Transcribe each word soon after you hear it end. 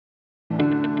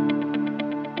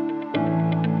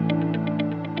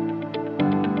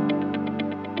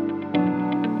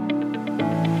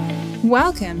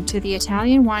Welcome to the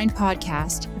Italian Wine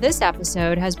Podcast. This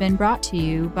episode has been brought to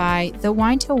you by the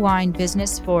Wine to Wine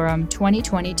Business Forum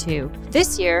 2022.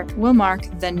 This year will mark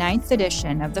the 9th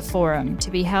edition of the forum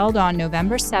to be held on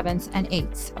November 7th and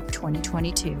 8th of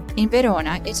 2022 in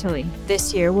Verona, Italy.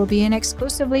 This year will be an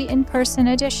exclusively in-person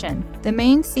edition. The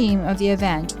main theme of the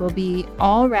event will be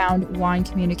all-round wine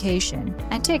communication,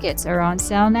 and tickets are on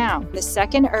sale now. The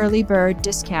second early bird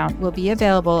discount will be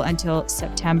available until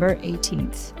September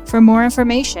 18th. For more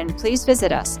information, please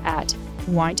visit us at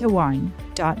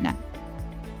winetowine.net.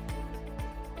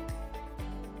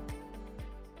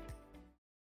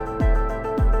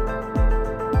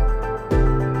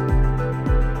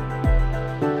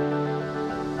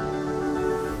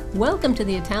 Welcome to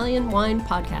the Italian Wine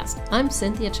Podcast. I'm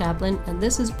Cynthia Chaplin, and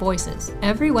this is Voices.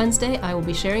 Every Wednesday, I will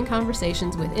be sharing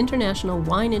conversations with international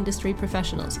wine industry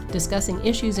professionals, discussing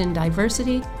issues in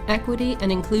diversity, equity,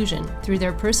 and inclusion through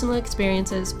their personal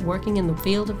experiences working in the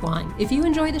field of wine. If you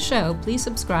enjoy the show, please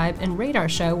subscribe and rate our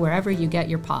show wherever you get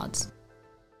your pods.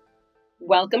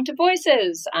 Welcome to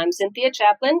Voices. I'm Cynthia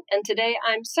Chaplin, and today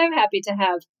I'm so happy to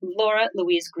have Laura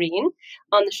Louise Green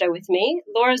on the show with me.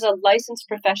 Laura's a licensed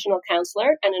professional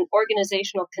counselor and an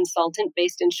organizational consultant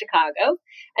based in Chicago,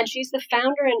 and she's the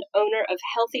founder and owner of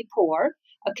Healthy Pour,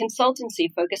 a consultancy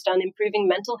focused on improving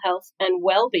mental health and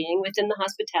well-being within the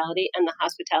hospitality and the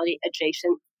hospitality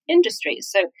adjacent industries.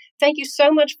 So thank you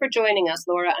so much for joining us,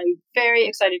 Laura. I'm very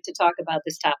excited to talk about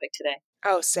this topic today.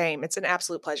 Oh, same. It's an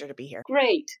absolute pleasure to be here.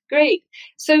 Great.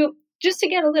 So just to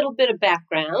get a little bit of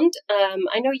background,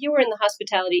 I know you were in the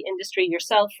hospitality industry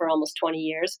yourself for almost 20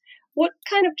 years. What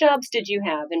kind of jobs did you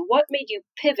have, and what made you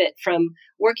pivot from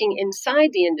working inside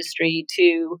the industry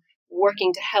to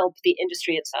working to help the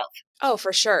industry itself? Oh,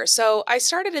 for sure. So I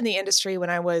started in the industry when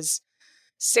I was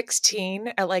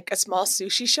 16 at like a small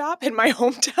sushi shop in my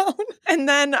hometown. And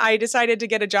then I decided to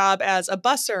get a job as a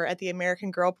busser at the American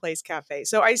Girl Place Cafe.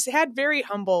 So I had very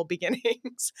humble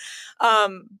beginnings.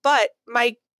 But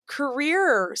my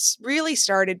career really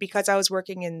started because I was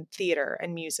working in theater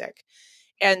and music.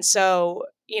 And so,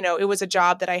 it was a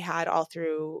job that I had all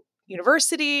through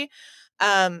university.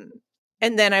 And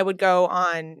then I would go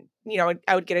on,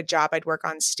 I would get a job, I'd work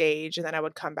on stage, and then I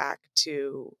would come back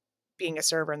to being a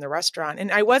server in the restaurant.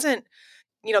 And I wasn't,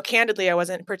 candidly, I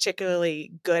wasn't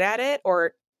particularly good at it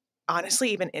or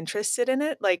honestly even interested in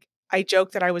it. Like, I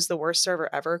joked that I was the worst server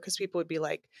ever because people would be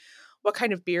like, what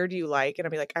kind of beer do you like? And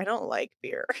I'd be like, I don't like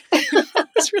beer. I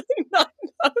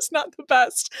was not the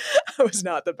best. I was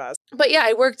not the best. But yeah,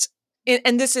 I worked,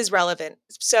 and this is relevant.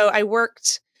 So I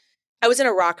was in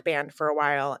a rock band for a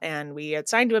while, and we had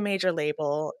signed to a major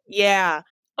label. Yeah.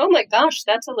 Oh my gosh,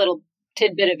 that's a little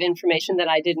tidbit of information that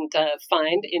I didn't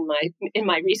find in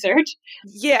my research.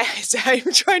 Yes,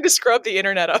 I'm trying to scrub the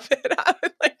internet of it.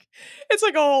 It's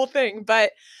like a whole thing.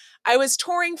 But I was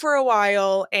touring for a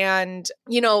while, and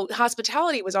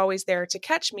hospitality was always there to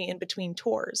catch me in between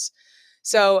tours.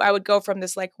 So I would go from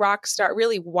this like rock star,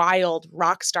 really wild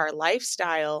rock star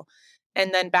lifestyle,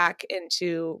 and then back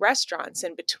into restaurants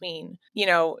in between.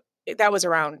 That was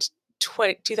around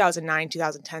 2009,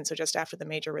 2010, so just after the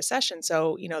major recession.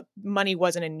 So, money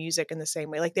wasn't in music in the same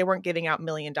way. Like, they weren't giving out $1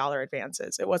 million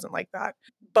advances. It wasn't like that.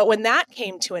 But when that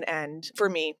came to an end for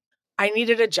me, I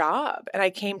needed a job, and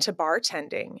I came to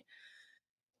bartending.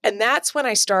 And that's when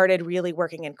I started really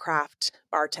working in craft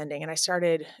bartending. And I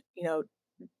started,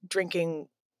 drinking,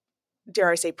 dare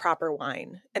I say, proper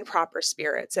wine and proper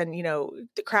spirits. And,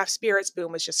 the craft spirits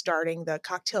boom was just starting. The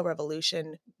cocktail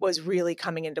revolution was really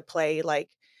coming into play. Like,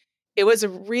 it was a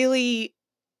really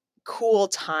cool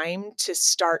time to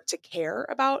start to care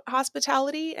about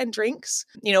hospitality and drinks,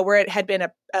 where it had been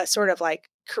a sort of like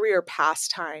career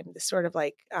pastime, this sort of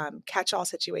like catch-all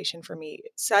situation for me.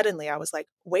 Suddenly I was like,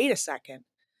 wait a second,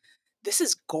 this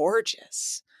is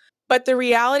gorgeous. But the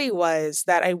reality was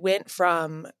that I went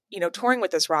from, touring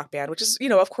with this rock band, which is,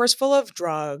 of course, full of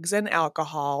drugs and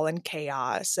alcohol and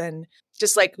chaos and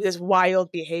just like this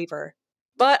wild behavior.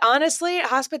 But honestly,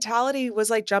 hospitality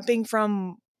was like jumping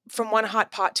from one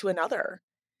hot pot to another.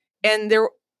 And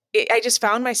I just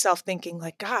found myself thinking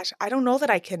like, gosh, I don't know if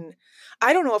I can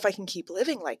keep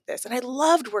living like this. And I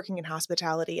loved working in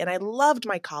hospitality, and I loved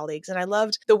my colleagues, and I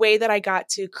loved the way that I got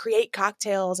to create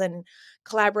cocktails and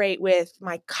collaborate with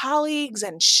my colleagues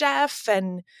and chef,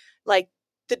 and like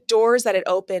the doors that it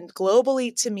opened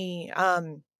globally to me.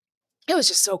 It was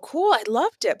just so cool. I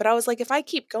loved it. But I was like, if I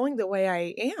keep going the way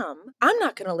I am, I'm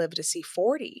not going to live to see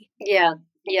 40. Yeah.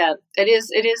 It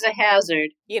is a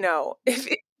hazard.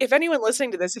 If anyone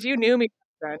listening to this, if you knew me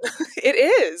then, it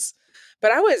is.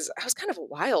 But I was kind of a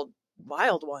wild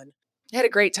one. I had a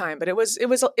great time, but it was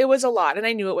a lot, and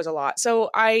I knew it was a lot. So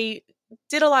I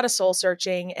did a lot of soul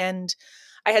searching, and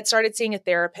I had started seeing a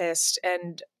therapist,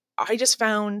 and I just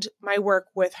found my work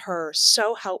with her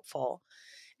so helpful.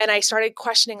 And I started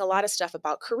questioning a lot of stuff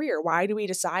about career. Why do we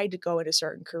decide to go into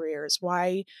certain careers?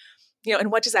 Why,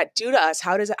 and what does that do to us?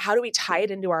 How do we tie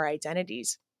it into our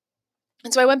identities?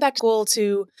 And so I went back to school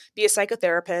to be a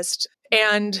psychotherapist.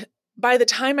 And by the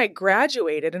time I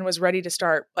graduated and was ready to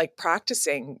start like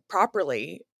practicing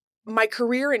properly, my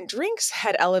career in drinks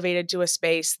had elevated to a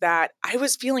space that I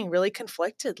was feeling really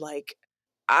conflicted. Like,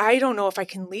 I don't know if I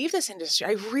can leave this industry.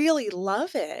 I really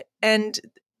love it. And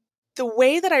the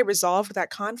way that I resolved that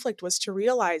conflict was to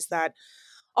realize that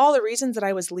all the reasons that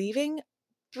I was leaving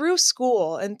through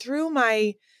school and through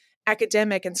my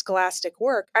academic and scholastic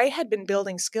work, I had been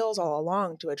building skills all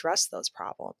along to address those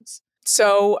problems.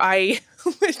 So my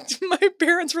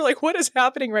parents were like, what is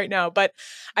happening right now? But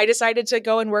I decided to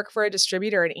go and work for a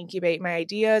distributor and incubate my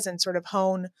ideas and sort of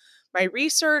hone my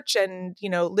research and,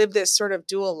 live this sort of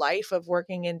dual life of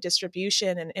working in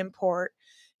distribution and import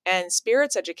and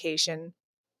spirits education.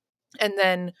 And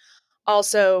then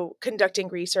also conducting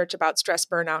research about stress,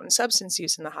 burnout, and substance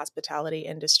use in the hospitality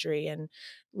industry, and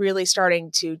really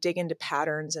starting to dig into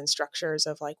patterns and structures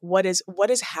of like, what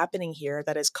is happening here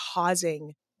that is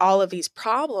causing all of these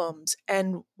problems,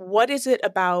 and what is it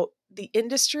about the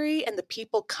industry and the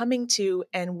people coming to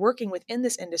and working within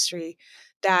this industry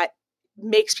that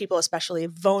makes people especially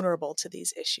vulnerable to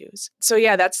these issues. So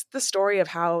yeah, that's the story of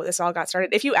how this all got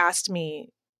started. If you asked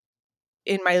me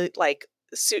in my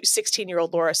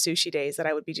 16-year-old Laura Sushi days that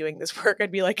I would be doing this work,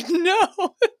 I'd be like, no,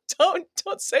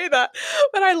 don't say that.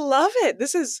 But I love it.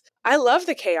 I love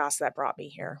the chaos that brought me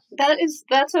here.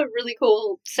 That's a really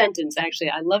cool sentence, actually.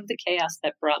 I love the chaos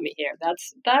that brought me here.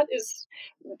 That's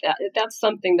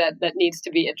something that needs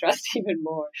to be addressed even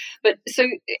more. But so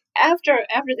after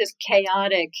this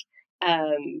chaotic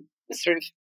sort of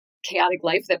chaotic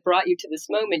life that brought you to this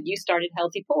moment, you started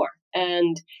Healthy Pour.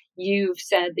 And you've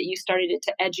said that you started it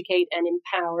to educate and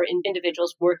empower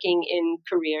individuals working in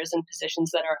careers and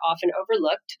positions that are often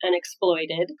overlooked and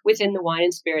exploited within the wine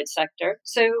and spirit sector.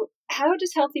 So how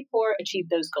does Healthy Pour achieve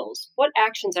those goals? What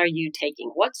actions are you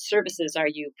taking? What services are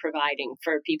you providing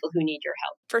for people who need your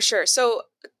help? For sure. So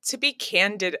to be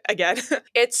candid again,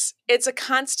 it's a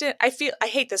constant, I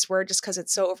hate this word just because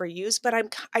it's so overused, but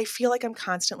I feel like I'm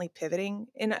constantly pivoting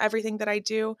in everything that I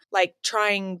do, like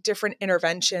trying different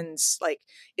interventions. Like,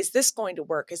 is this going to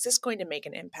work? Is this going to make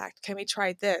an impact? Can we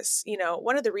try this?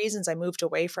 One of the reasons I moved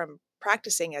away from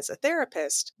practicing as a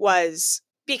therapist was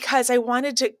because I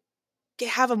wanted to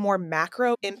have a more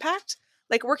macro impact.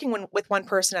 Like working with one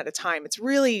person at a time, it's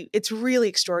really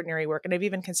extraordinary work. And I've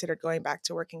even considered going back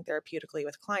to working therapeutically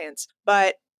with clients.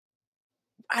 But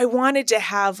I wanted to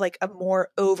have like a more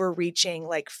overreaching,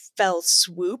 like fell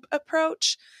swoop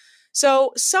approach.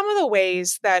 So some of the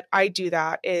ways that I do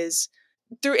that is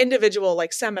through individual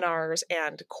like seminars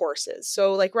and courses.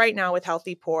 So like right now with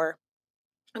Healthy Pour,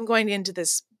 I'm going into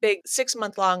this big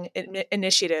 6-month-long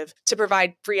initiative to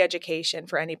provide free education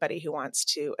for anybody who wants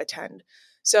to attend.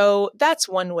 So that's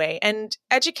one way. And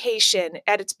education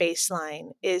at its baseline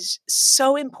is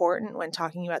so important when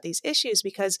talking about these issues,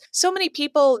 because so many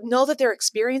people know that they're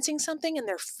experiencing something and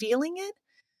they're feeling it,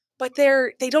 but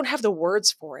they don't have the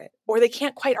words for it, or they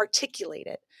can't quite articulate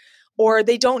it, or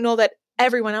they don't know that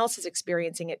everyone else is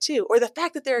experiencing it too, or the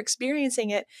fact that they're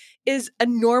experiencing it is a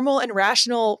normal and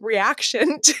rational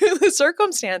reaction to the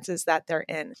circumstances that they're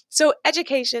in. So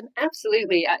education.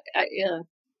 Absolutely.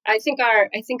 I think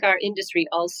our industry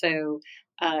also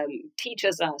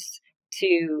teaches us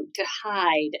to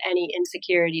hide any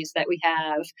insecurities that we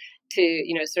have, to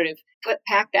sort of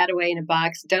pack that away in a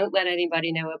box. Don't let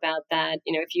anybody know about that.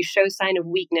 If you show sign of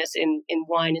weakness in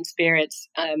wine and spirits,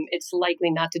 it's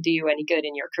likely not to do you any good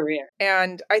in your career.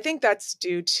 And I think that's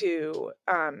due to,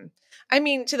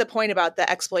 to the point about the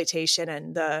exploitation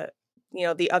and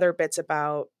the other bits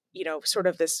about sort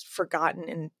of this forgotten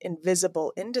and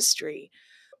invisible industry.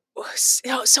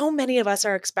 So many of us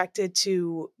are expected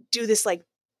to do this like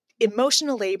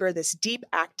emotional labor, this deep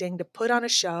acting, to put on a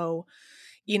show,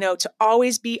 to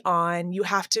always be on. You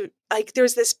have to, like,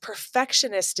 there's this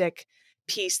perfectionistic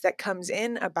piece that comes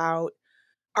in about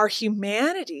our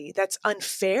humanity that's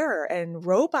unfair and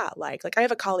robot-like. Like I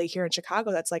have a colleague here in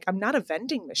Chicago that's like, I'm not a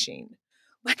vending machine.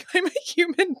 Like I'm a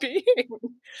human being,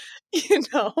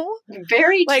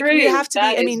 Very like true. We have to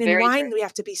that be, in wine, true. We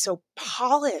have to be so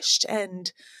polished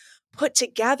and put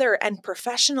together and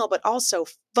professional, but also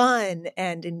fun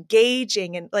and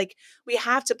engaging. And like, we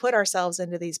have to put ourselves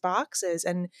into these boxes,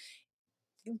 and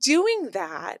doing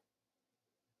that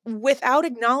without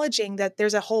acknowledging that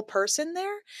there's a whole person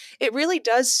there, it really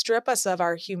does strip us of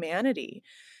our humanity.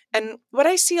 And what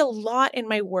I see a lot in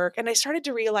my work, and I started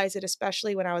to realize it,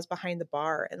 especially when I was behind the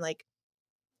bar, and like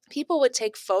people would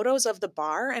take photos of the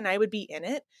bar and I would be in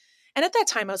it. And at that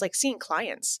time, I was like seeing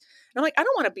clients. And I'm like, I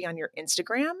don't want to be on your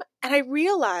Instagram. And I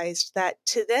realized that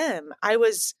to them, I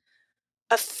was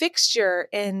a fixture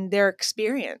in their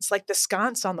experience, like the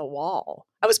sconce on the wall.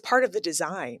 I was part of the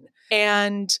design.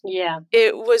 And Yeah.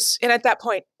 and at that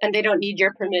point, And they don't need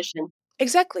your permission.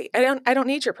 exactly. I don't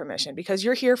need your permission because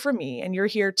you're here for me and you're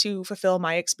here to fulfill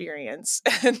my experience.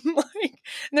 And like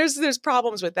there's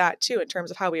problems with that too in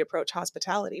terms of how we approach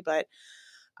hospitality. But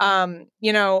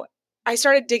I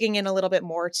started digging in a little bit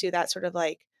more to that sort of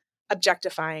like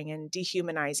objectifying and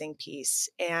dehumanizing piece.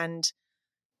 And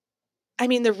I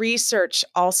mean, the research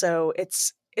also,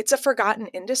 it's a forgotten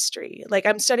industry. Like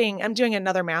I'm doing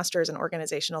another master's in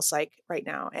organizational psych right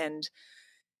now. And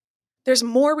there's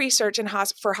more research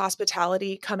for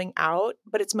hospitality coming out,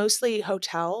 but it's mostly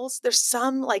hotels. There's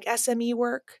some like SME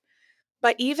work.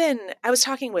 But even I was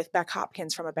talking with Beck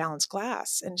Hopkins from A Balanced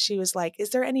Glass, and she was like, is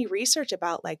there any research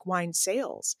about like wine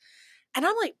sales? And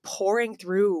I'm like pouring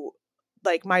through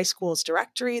like my school's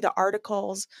directory, the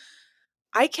articles.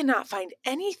 I cannot find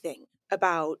anything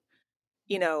about,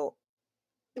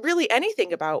 really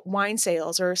anything about wine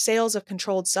sales or sales of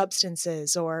controlled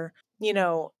substances or,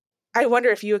 I wonder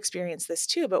if you experienced this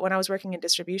too, but when I was working in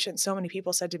distribution, so many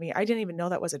people said to me, I didn't even know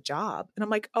that was a job. And I'm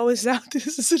like, oh, this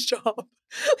is a job?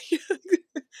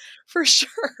 For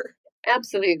sure.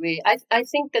 Absolutely. I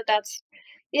think that's,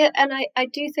 yeah, and I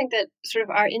do think that sort of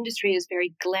our industry is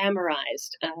very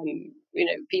glamorized.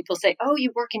 People say, oh,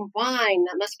 you work in wine,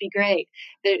 that must be great.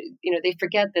 They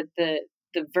forget that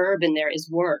the verb in there is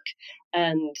work.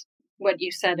 And what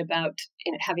you said about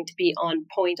having to be on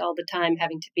point all the time,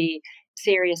 having to be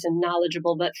serious and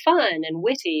knowledgeable, but fun and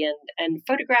witty and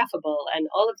photographable and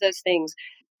all of those things,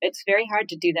 it's very hard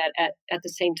to do that at the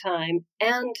same time.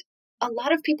 And a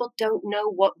lot of people don't know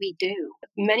what we do.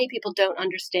 Many people don't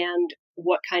understand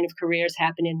what kind of careers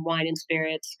happen in wine and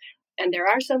spirits. And there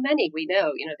are so many, we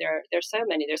know, there's so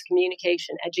many. There's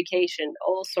communication, education,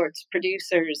 all sorts,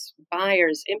 producers,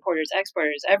 buyers, importers,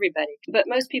 exporters, everybody. But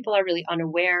most people are really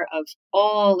unaware of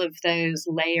all of those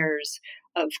layers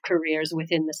of careers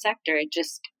within the sector.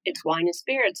 It's wine and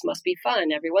spirits, must be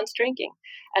fun, everyone's drinking.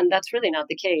 And that's really not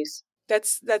the case.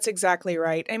 That's exactly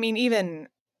right. I mean, even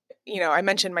I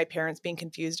mentioned my parents being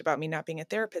confused about me not being a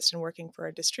therapist and working for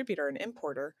a distributor, an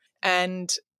importer.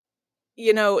 And,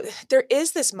 there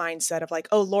is this mindset of like,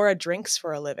 oh, Laura drinks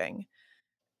for a living.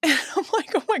 And I'm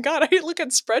like, oh my God, I look at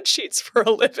spreadsheets for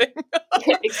a living.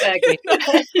 Exactly.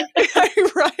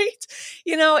 Right.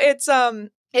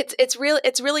 It's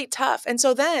really tough. And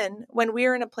so then when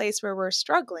we're in a place where we're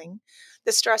struggling,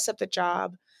 the stress of the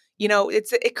job,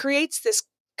 it creates this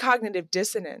cognitive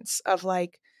dissonance of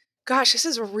like, gosh, this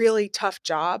is a really tough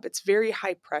job. It's very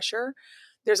high pressure.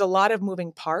 There's a lot of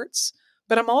moving parts,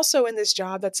 but I'm also in this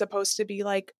job that's supposed to be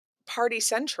like party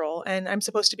central and I'm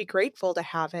supposed to be grateful to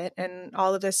have it and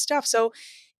all of this stuff. So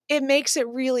it makes it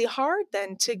really hard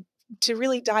then to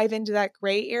really dive into that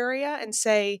gray area and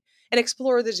say, and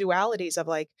explore the dualities of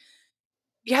like,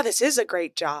 yeah, this is a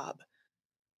great job,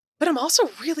 but I'm also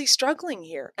really struggling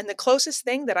here. And the closest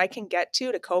thing that I can get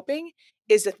to coping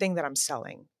is the thing that I'm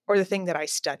selling or the thing that I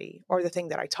study or the thing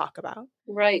that I talk about.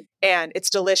 Right. And it's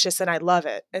delicious and I love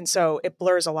it. And so it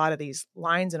blurs a lot of these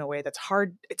lines in a way that's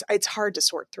hard. It's hard to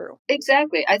sort through.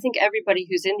 Exactly. I think everybody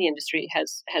who's in the industry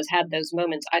has had those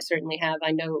moments. I certainly have.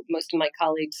 I know most of my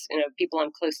colleagues, people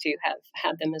I'm close to have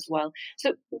had them as well.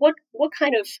 So what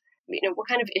kind of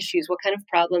issues, what kind of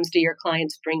problems do your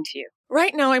clients bring to you?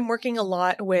 Right now, I'm working a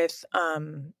lot with,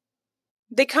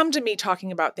 they come to me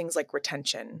talking about things like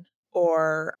retention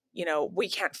or, we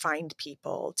can't find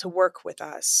people to work with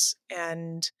us.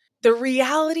 And the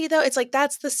reality though, it's like,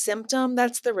 that's the symptom,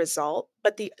 that's the result,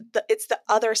 but it's the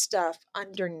other stuff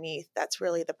underneath that's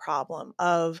really the problem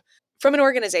from an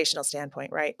organizational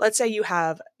standpoint, right? Let's say you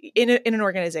have in an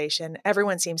organization,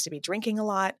 everyone seems to be drinking a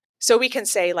lot. So we can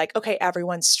say like, okay,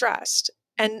 everyone's stressed.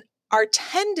 And our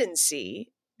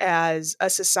tendency as a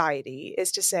society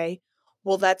is to say,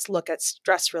 well, let's look at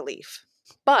stress relief.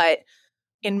 But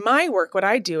in my work, what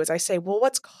I do is I say, well,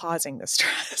 what's causing the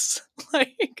stress? We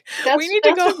need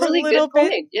to go a little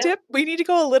bit we need to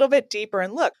go a little bit deeper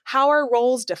and look, how are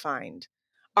roles defined?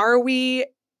 Are we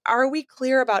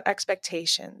clear about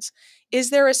expectations? Is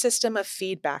there a system of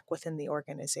feedback within the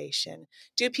organization?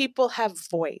 Do people have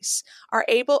voice? Are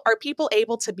people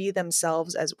able to be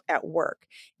themselves at work?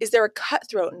 Is there a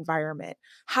cutthroat environment?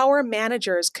 How are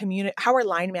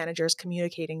line managers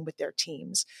communicating with their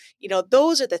teams?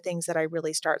 Those are the things that I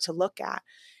really start to look at.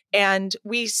 And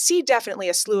we see definitely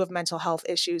a slew of mental health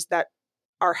issues that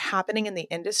are happening in the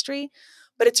industry,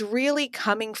 but it's really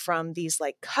coming from these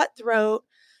like cutthroat,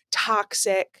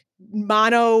 toxic,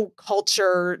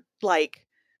 monoculture, like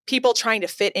people trying to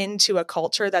fit into a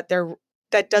culture that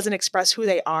doesn't express who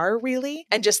they are really,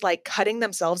 and just like cutting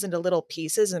themselves into little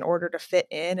pieces in order to fit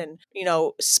in, and,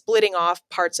 splitting off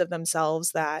parts of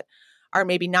themselves that are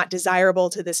maybe not desirable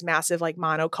to this massive like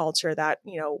monoculture that,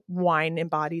 wine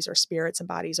embodies or spirits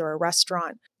embodies or a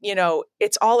restaurant.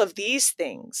 It's all of these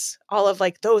things, all of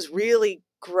like those really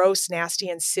gross, nasty,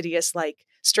 insidious, like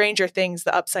Stranger Things,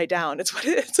 the upside down. It's what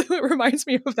it reminds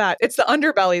me of that. It's the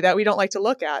underbelly that we don't like to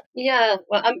look at. Yeah,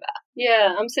 well,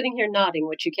 I'm sitting here nodding,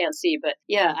 which you can't see, but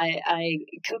yeah, I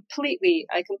completely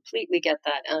get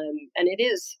that. And it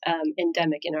is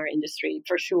endemic in our industry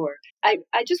for sure. I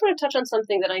just want to touch on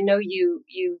something that I know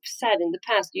you've said in the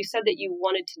past. You said that you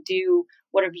wanted to do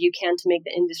whatever you can to make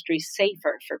the industry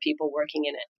safer for people working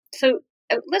in it. So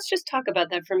let's just talk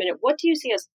about that for a minute. What do you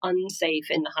see as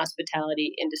unsafe in the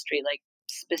hospitality industry? Like,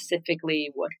 specifically,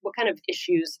 what kind of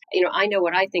issues? I know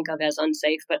what I think of as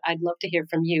unsafe, but I'd love to hear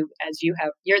from you, as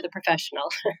you're the professional.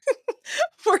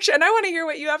 For sure. And I want to hear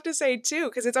what you have to say too,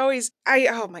 because it's always,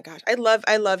 oh my gosh, I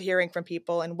love hearing from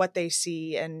people and what they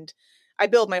see. And I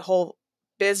build my whole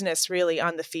business really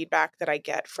on the feedback that I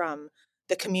get from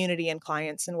the community and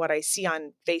clients and what I see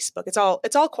on Facebook. It's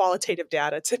all qualitative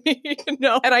data to me,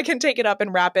 and I can take it up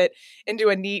and wrap it into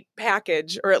a neat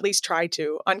package, or at least try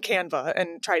to, on Canva,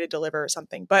 and try to deliver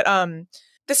something. But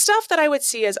the stuff that I would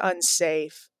see as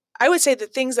unsafe, I would say the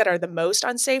things that are the most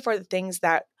unsafe are the things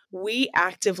that we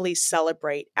actively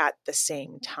celebrate at the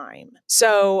same time.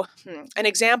 So an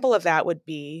example of that would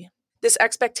be this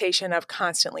expectation of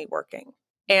constantly working.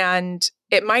 And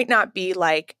it might not be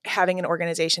like having an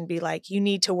organization be like, you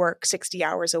need to work 60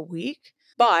 hours a week,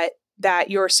 but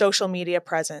that your social media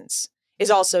presence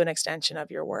is also an extension of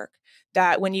your work.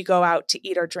 That when you go out to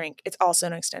eat or drink, it's also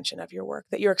an extension of your work.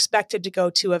 That you're expected to go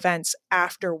to events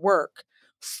after work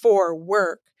for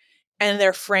work, and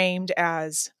they're framed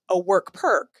as a work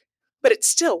perk, but it's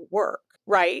still work,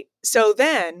 right? So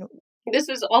then... This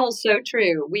is all so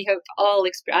true. We have all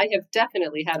I have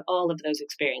definitely had all of those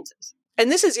experiences. And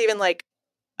this is even like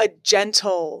a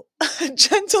gentle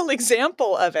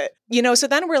example of it. So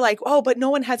then we're like, oh, but no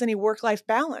one has any work-life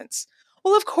balance.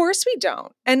 Well, of course we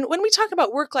don't. And when we talk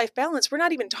about work-life balance, we're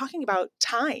not even talking about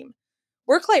time.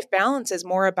 Work-life balance is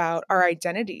more about our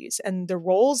identities and the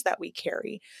roles that we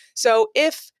carry. So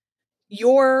if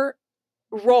your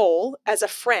role as a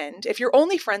friend, if you're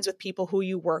only friends with people who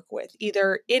you work with,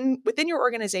 either within your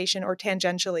organization or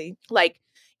tangentially, like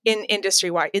in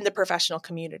industry-wide, in the professional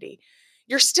community,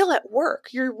 you're still at work.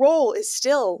 Your role is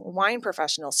still wine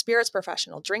professional, spirits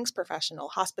professional, drinks professional,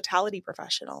 hospitality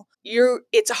professional.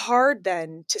 It's hard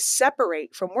then to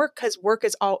separate from work, because work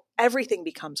is everything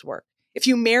becomes work. If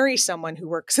you marry someone who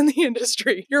works in the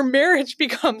industry, your marriage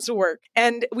becomes work.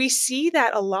 And we see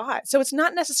that a lot. So it's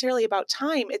not necessarily about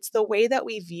time. It's the way that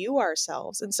we view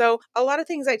ourselves. And so a lot of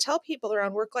things I tell people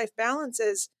around work-life balance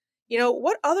is,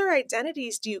 what other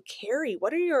identities do you carry?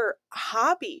 What are your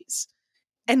hobbies?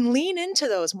 And lean into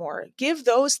those more. Give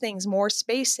those things more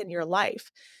space in your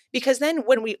life. Because then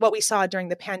what we saw during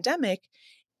the pandemic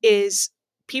is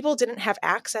people didn't have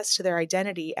access to their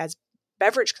identity as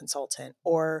beverage consultant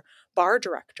or bar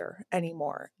director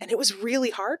anymore. And it was really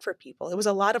hard for people. It was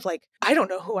a lot of like, I don't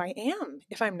know who I am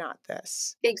if I'm not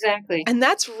this. Exactly. And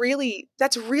that's really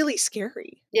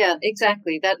scary. Yeah,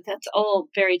 exactly. That's all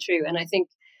very true. And I think,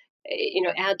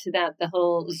 add to that the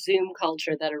whole Zoom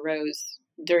culture that arose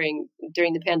during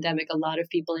the pandemic. A lot of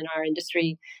people in our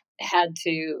industry had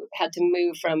to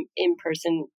move from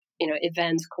in-person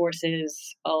events,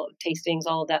 courses, all tastings,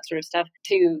 all that sort of stuff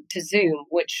to Zoom,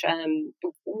 which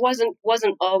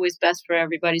wasn't always best for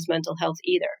everybody's mental health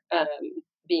either.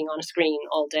 Being on a screen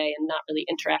all day and not really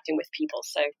interacting with people.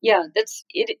 So yeah, that's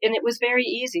it. And it was very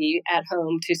easy at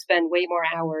home to spend way more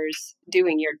hours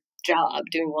doing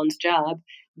one's job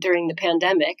during the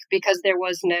pandemic, because there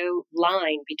was no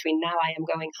line between now I am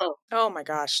going home. Oh my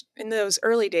gosh. In those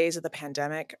early days of the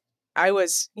pandemic, I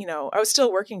was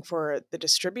still working for the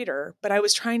distributor, but I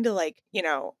was trying to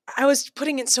I was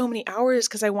putting in so many hours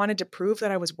because I wanted to prove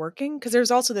that I was working. Because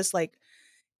there's also this and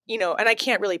I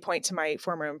can't really point to my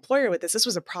former employer with this. This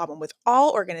was a problem with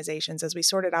all organizations as we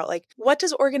sorted out, what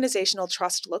does organizational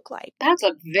trust look like? That's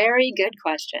a very good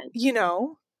question.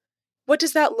 What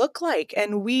does that look like?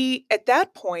 And we, at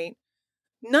that point,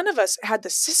 none of us had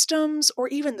the systems or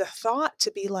even the thought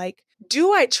to be like,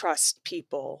 do I trust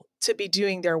people to be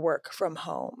doing their work from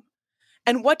home?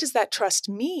 And what does that trust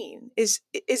mean? Is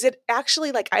it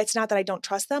actually it's not that I don't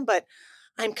trust them, but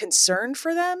I'm concerned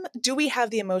for them. Do we have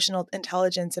the emotional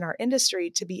intelligence in our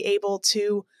industry to be able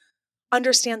to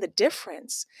understand the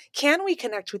difference? Can we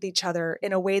connect with each other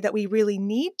in a way that we really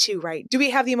need to, right? Do we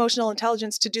have the emotional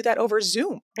intelligence to do that over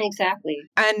Zoom? Exactly.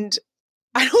 And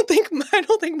I don't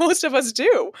think most of us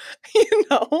do, you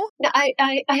know?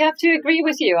 I have to agree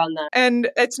with you on that. And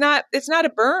it's not a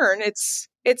burn. It's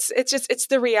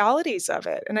the realities of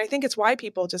it. And I think it's why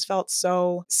people just felt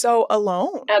so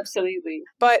alone. Absolutely.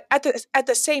 But at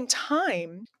the same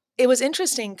time, it was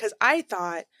interesting because I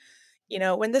thought, you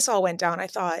know, when this all went down, I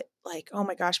thought like, oh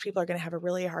my gosh, people are going to have a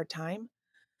really hard time.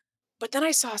 But then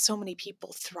I saw so many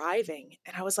people thriving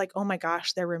and I was like, oh my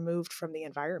gosh, they're removed from the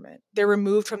environment. They're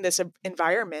removed from this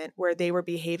environment where they were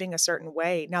behaving a certain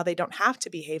way. Now they don't have to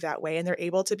behave that way and they're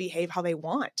able to behave how they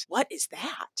want. What is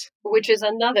that? Which is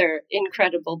another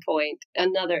incredible point.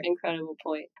 And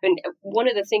one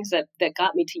of the things that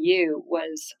got me to you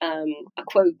was a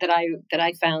quote that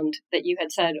I found that you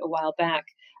had said a while back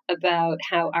about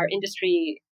how our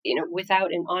industry, you know,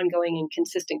 without an ongoing and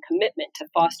consistent commitment to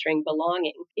fostering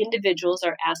belonging, individuals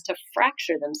are asked to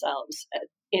fracture themselves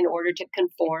in order to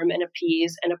conform and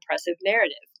appease an oppressive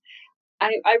narrative.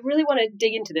 I really want to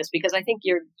dig into this because I think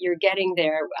you're getting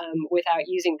there without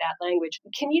using that language.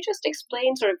 Can you just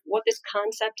explain sort of what this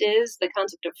concept is, the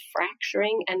concept of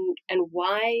fracturing, and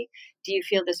why do you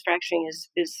feel this fracturing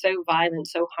is so violent,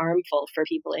 so harmful for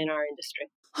people in our industry?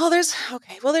 Oh,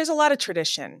 there's a lot of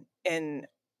tradition in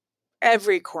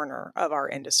every corner of our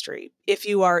industry. If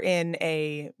you are in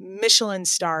a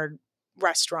Michelin-starred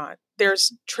restaurant,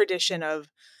 there's tradition of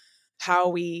how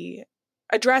we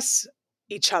address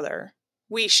each other.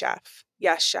 We chef,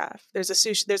 yes chef. There's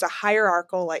a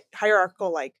hierarchical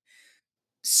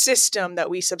system that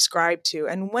we subscribe to.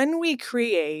 And when we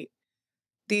create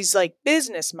these like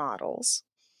business models,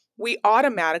 we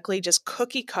automatically just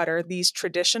cookie cutter these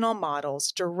traditional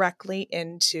models directly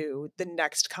into the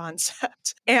next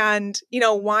concept. And, you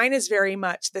know, wine is very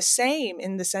much the same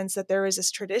in the sense that there is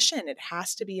this tradition. It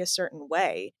has to be a certain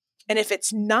way. And if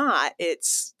it's not,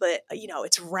 it's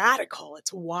radical,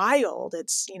 it's wild,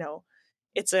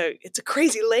 it's a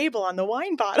crazy label on the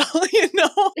wine bottle, you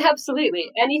know? Absolutely.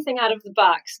 Anything out of the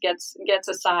box gets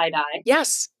a side eye.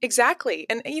 Yes, exactly.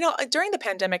 And, you know, during the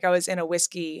pandemic, I was in a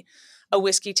whiskey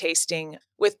tasting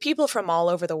with people from all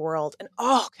over the world. And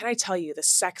oh, can I tell you the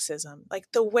sexism, like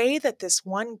the way that this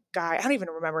one guy, I don't even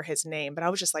remember his name, but I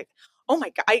was just like, oh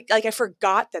my God, I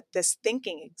forgot that this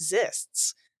thinking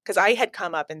exists because I had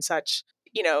come up in such,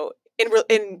 you know,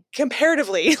 in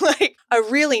comparatively like a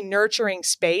really nurturing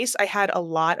space. I had a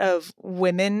lot of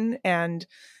women and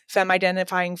femme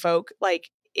identifying folk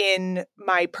like in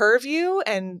my purview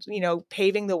and, you know,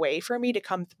 paving the way for me to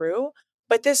come through.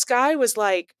 But this guy was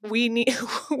like,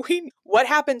 what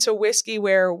happened to whiskey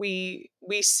where we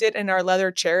sit in our leather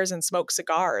chairs and smoke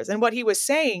cigars? And what he was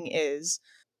saying is,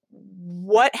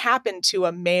 what happened to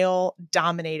a male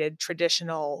dominated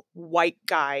traditional white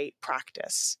guy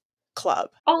practice club?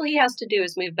 All he has to do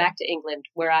is move back to England,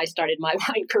 where I started my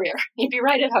wine career. He'd be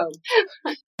right at home.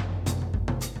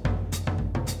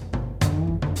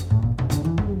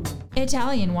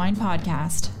 Italian Wine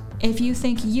Podcast. If you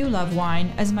think you love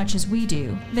wine as much as we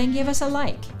do, then give us a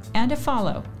like and a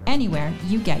follow anywhere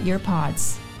you get your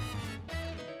pods.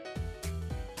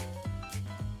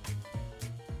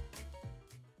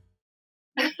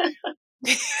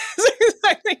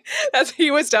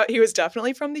 He was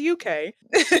definitely from the UK.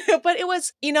 But it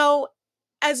was, you know,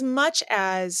 as much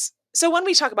as, so when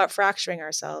we talk about fracturing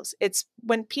ourselves, it's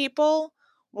when people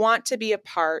want to be a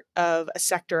part of a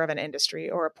sector of an industry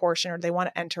or a portion, or they want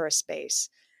to enter a space,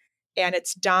 and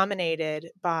it's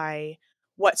dominated by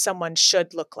what someone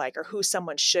should look like or who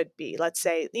someone should be. Let's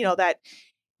say, you know, that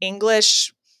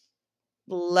English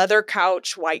leather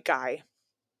couch white guy.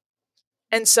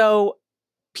 And so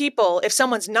people, if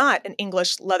someone's not an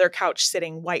English leather couch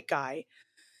sitting white guy,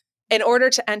 in order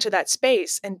to enter that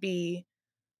space and be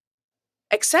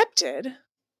accepted,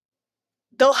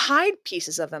 they'll hide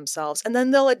pieces of themselves and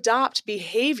then they'll adopt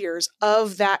behaviors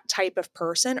of that type of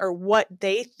person or what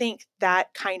they think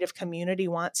that kind of community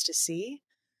wants to see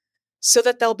so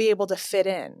that they'll be able to fit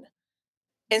in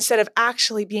instead of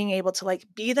actually being able to like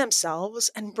be themselves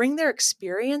and bring their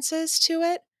experiences to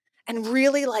it and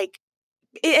really like,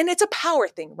 and it's a power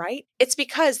thing, right? It's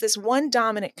because this one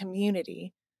dominant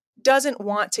community doesn't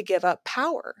want to give up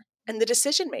power and the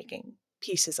decision-making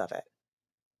pieces of it.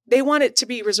 They want it to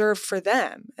be reserved for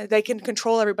them. They can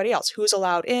control everybody else. Who's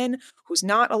allowed in, who's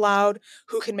not allowed,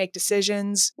 who can make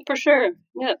decisions. For sure.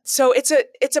 Yeah. So it's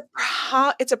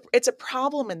a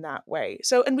problem in that way.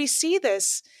 So, and we see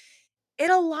this in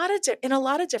a lot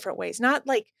of different ways, not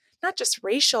not just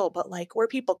racial, but like where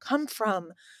people come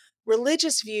from,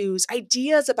 religious views,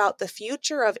 ideas about the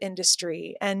future of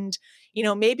industry. And,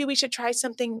 maybe we should try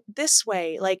something this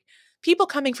way. Like people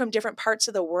coming from different parts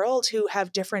of the world who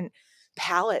have different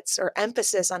palates or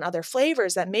emphasis on other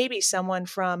flavors that maybe someone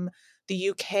from the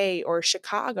UK or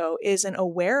Chicago isn't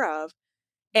aware of.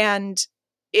 And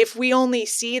if we only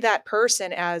see that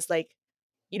person as like,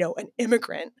 an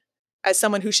immigrant, as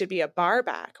someone who should be a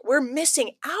barback, we're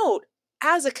missing out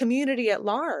as a community at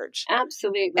large.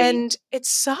 Absolutely. And it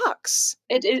sucks.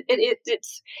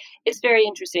 It's very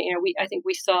interesting. I think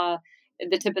we saw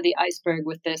the tip of the iceberg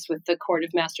with the Court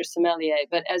of Master Sommelier.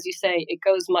 But as you say, it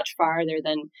goes much farther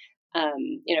than,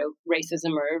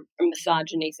 racism or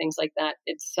misogyny, things like that.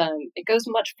 It goes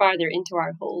much farther into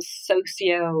our whole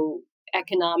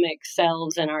socio-economic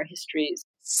selves and our histories.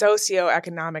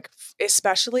 Socioeconomic,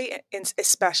 especially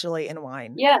in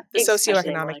wine. Yeah, the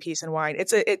socioeconomic piece in wine.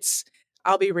 It's.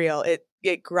 I'll be real. It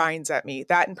grinds at me.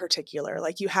 That in particular,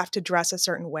 like you have to dress a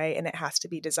certain way, and it has to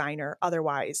be designer.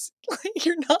 Otherwise,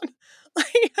 you're not.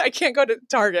 I can't go to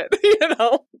Target.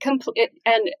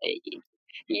 And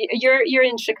you're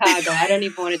in Chicago. I don't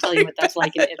even want to tell you what that's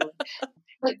like in Italy.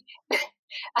 But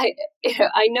I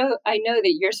know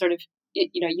that you're sort of.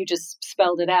 You just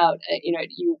spelled it out.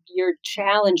 You're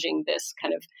challenging this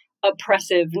kind of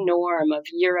oppressive norm of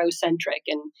Eurocentric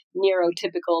and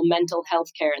neurotypical mental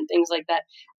health care and things like that.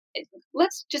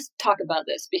 Let's just talk about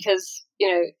this because,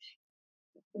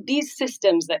 these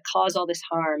systems that cause all this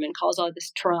harm and cause all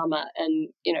this trauma and,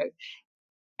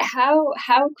 how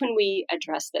can we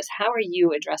address this? How are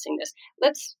you addressing this?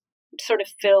 Let's sort of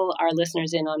fill our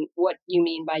listeners in on what you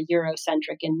mean by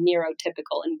Eurocentric and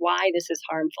neurotypical and why this is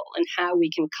harmful and how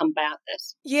we can combat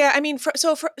this. Yeah, I mean,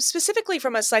 specifically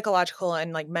from a psychological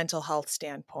and like mental health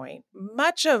standpoint,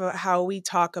 much of how we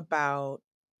talk about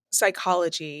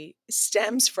psychology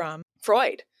stems from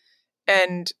Freud.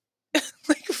 And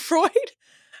like Freud,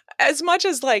 as much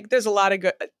as like there's a lot of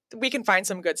good, we can find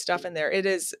some good stuff in there. It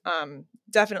is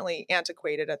definitely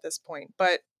antiquated at this point,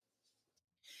 but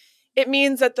it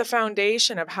means that the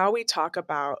foundation of how we talk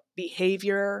about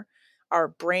behavior, our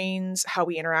brains, how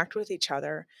we interact with each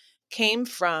other came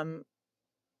from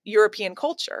European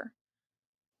culture.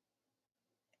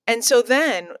 And so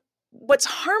then what's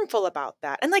harmful about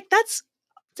that, and like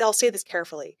I'll say this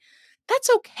carefully, that's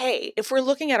okay if we're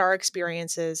looking at our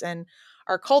experiences and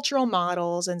our cultural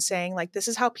models and saying like, this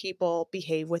is how people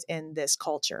behave within this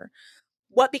culture.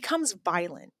 What becomes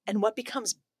violent and what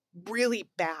becomes really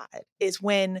bad is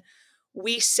when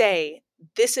we say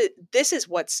this is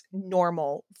what's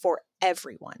normal for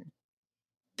everyone.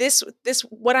 This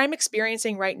what I'm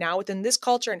experiencing right now within this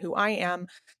culture and who I am,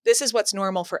 this is what's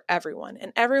normal for everyone.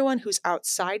 And everyone who's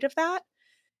outside of that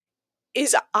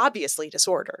is obviously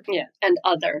disordered. Yeah, and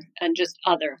other, and just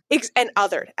other. And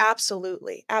othered,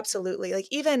 absolutely. Absolutely. Like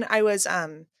even I was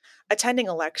attending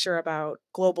a lecture about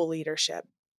global leadership,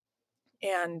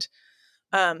 and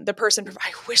the person,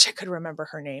 I wish I could remember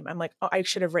her name. I'm like, oh, I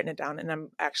should have written it down, and I'm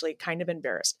actually kind of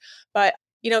embarrassed. But,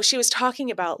 she was talking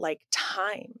about like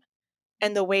time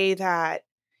and the way that,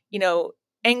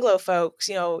 Anglo folks,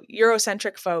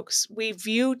 Eurocentric folks, we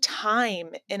view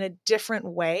time in a different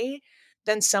way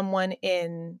than someone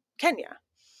in Kenya.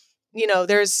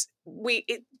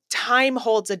 Time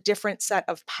holds a different set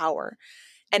of power.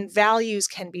 And values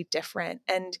can be different.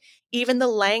 And even the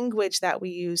language that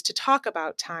we use to talk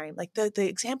about time, like the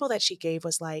example that she gave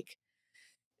was like,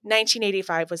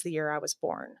 1985 was the year I was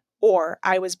born, or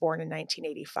I was born in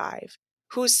 1985.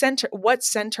 What's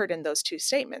centered in those two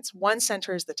statements? One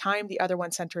centers the time, the other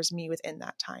one centers me within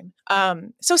that time.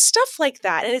 So stuff like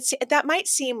that. And that might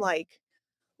seem like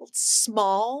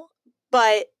small,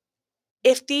 but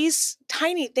if these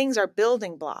tiny things are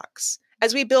building blocks,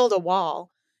 as we build a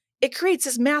wall, it creates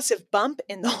this massive bump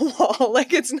in the wall. Like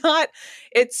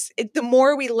the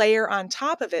more we layer on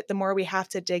top of it, the more we have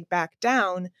to dig back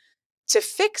down to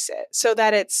fix it so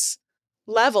that it's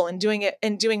level and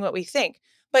doing what we think.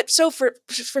 But so for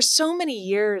so many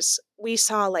years, we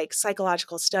saw like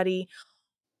psychological study,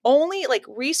 only like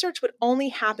research would only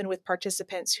happen with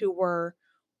participants who were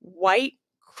white,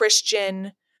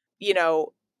 Christian,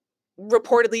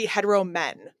 reportedly hetero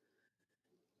men.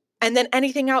 And then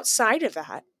anything outside of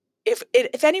that,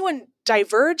 if anyone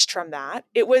diverged from that,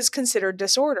 it was considered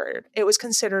disordered. It was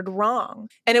considered wrong.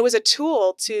 And it was a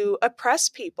tool to oppress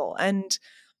people. And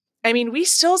I mean, we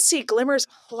still see glimmers,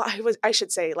 I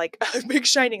should say, like a big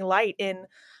shining light in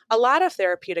a lot of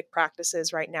therapeutic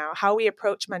practices right now, how we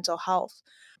approach mental health.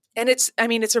 And it's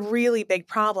a really big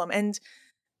problem. And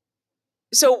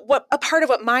so a part of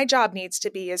what my job needs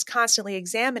to be is constantly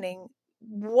examining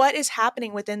what is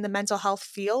happening within the mental health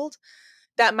field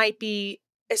that might be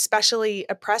especially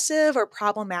oppressive or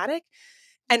problematic,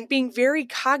 and being very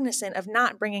cognizant of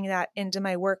not bringing that into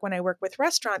my work when I work with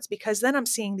restaurants, because then I'm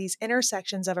seeing these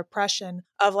intersections of oppression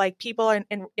of like people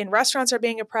in restaurants are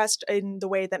being oppressed in the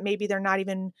way that maybe they're not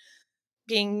even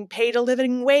being paid a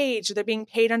living wage, or they're being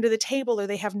paid under the table, or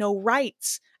they have no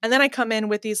rights. And then I come in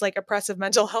with these like oppressive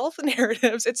mental health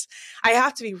narratives. I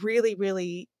have to be really,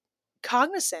 really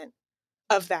cognizant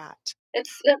of that.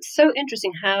 It's so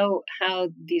interesting how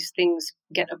these things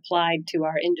get applied to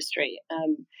our industry.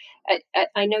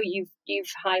 I know you've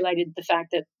highlighted the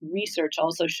fact that research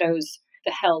also shows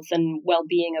the health and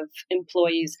well-being of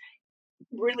employees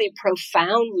really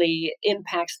profoundly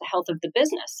impacts the health of the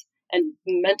business. And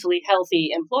mentally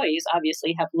healthy employees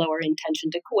obviously have lower intention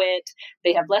to quit.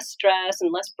 They have less stress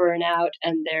and less burnout,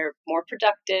 and they're more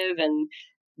productive, and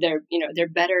they're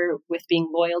better with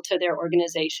being loyal to their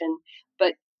organization.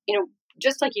 But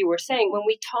just like you were saying, when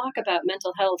we talk about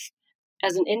mental health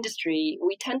as an industry,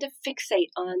 we tend to fixate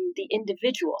on the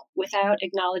individual without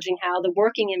acknowledging how the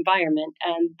working environment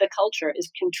and the culture is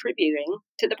contributing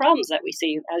to the problems that we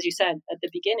see, as you said at the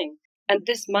beginning. And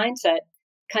this mindset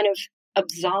kind of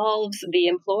absolves the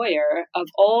employer of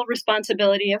all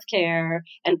responsibility of care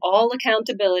and all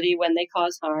accountability when they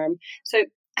cause harm. So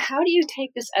how do you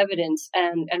take this evidence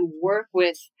and work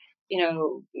with,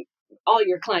 all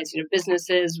your clients,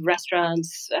 businesses,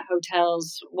 restaurants,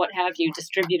 hotels, what have you,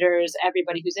 distributors,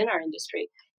 everybody who's in our industry?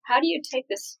 How do you take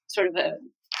this sort of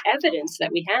evidence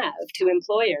that we have to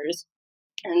employers,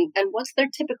 and what's their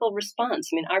typical response?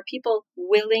 I mean, are people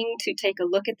willing to take a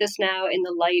look at this now in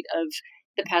the light of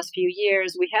the past few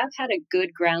years? We have had a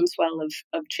good groundswell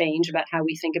of change about how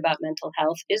we think about mental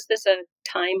health. Is this a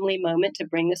timely moment to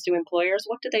bring this to employers?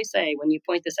 What do they say when you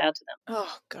point this out to them?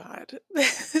 Oh, God.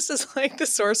 This is like the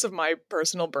source of my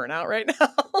personal burnout right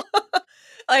now.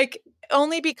 Like,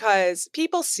 only because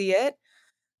people see it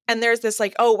and there's this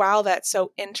like, oh, wow, that's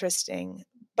so interesting.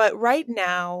 But right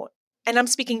now, and I'm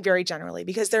speaking very generally,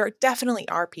 because there definitely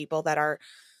are people that are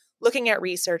looking at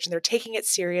research and they're taking it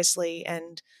seriously,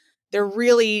 and they're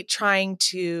really trying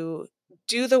to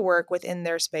do the work within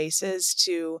their spaces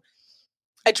to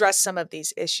address some of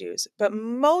these issues. But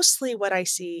mostly what I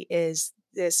see is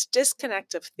this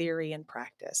disconnect of theory and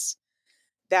practice,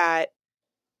 that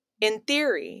in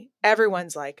theory,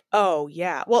 everyone's like, oh,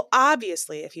 yeah, well,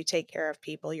 obviously, if you take care of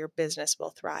people, your business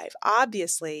will thrive.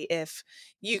 Obviously, if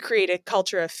you create a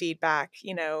culture of feedback,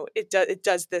 it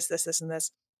does this, and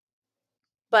this.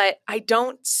 But I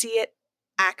don't see it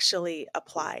actually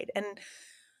applied. And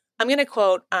I'm going to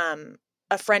quote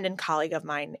a friend and colleague of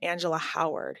mine, Angela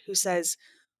Howard, who says,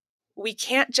 we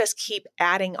can't just keep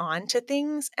adding on to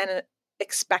things and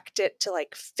expect it to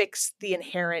like fix the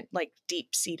inherent, like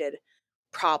deep-seated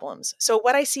problems. So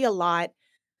what I see a lot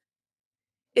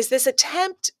is this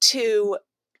attempt to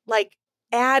like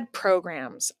add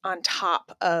programs on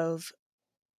top of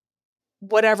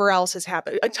whatever else has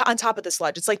happened, on top of the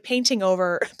sludge. It's like painting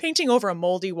over a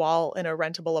moldy wall in a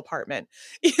rentable apartment.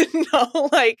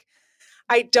 Like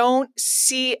I don't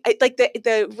see, like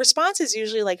the response is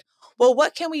usually like, well,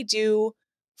 what can we do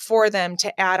for them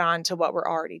to add on to what we're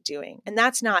already doing? And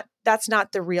that's not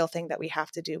the real thing that we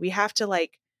have to do. We have to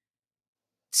like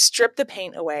strip the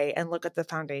paint away and look at the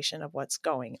foundation of what's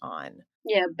going on.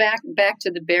 Yeah, back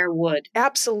to the bare wood.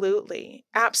 Absolutely.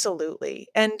 Absolutely.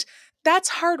 And that's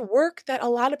hard work that a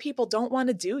lot of people don't want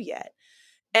to do yet.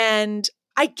 And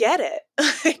I get it.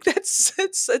 Like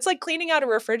it's like cleaning out a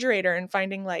refrigerator and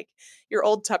finding like your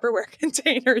old Tupperware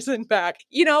containers in back.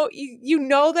 You know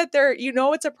that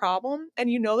it's a problem, and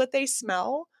that they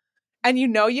smell, and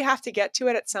you have to get to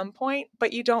it at some point,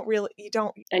 but you don't.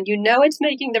 And it's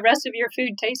making the rest of your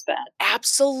food taste bad.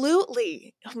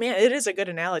 Absolutely. Oh man, it is a good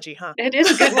analogy, huh? It is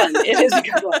a good one. It is a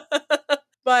good one.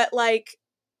 But like,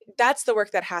 that's the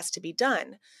work that has to be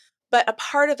done. But a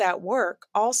part of that work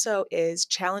also is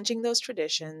challenging those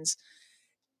traditions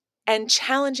and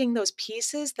challenging those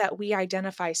pieces that we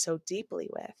identify so deeply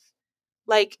with.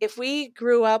 Like if we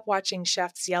grew up watching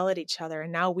chefs yell at each other,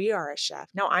 and now we are a chef,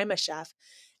 now I'm a chef,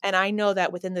 and I know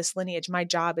that within this lineage, my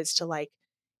job is to like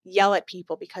yell at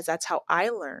people because that's how I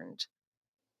learned.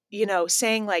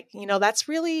 Saying like, that's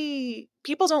really,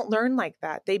 people don't learn like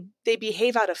that. They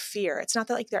behave out of fear. It's not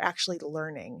that like they're actually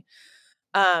learning.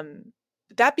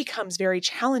 That becomes very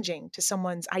challenging to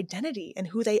someone's identity and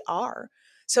who they are.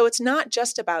 So it's not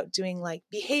just about doing like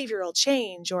behavioral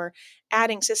change or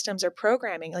adding systems or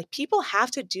programming. Like people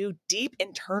have to do deep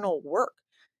internal work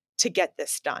to get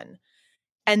this done.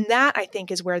 And that, I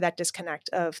think, is where that disconnect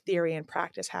of theory and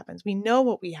practice happens. We know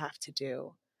what we have to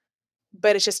do,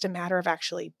 but it's just a matter of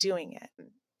actually doing it.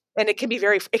 And it can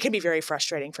be very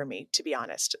frustrating for me, to be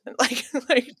honest. Like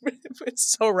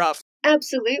it's so rough.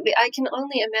 Absolutely. I can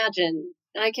only imagine.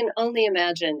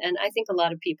 And I think a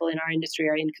lot of people in our industry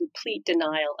are in complete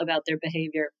denial about their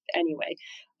behavior anyway.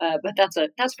 But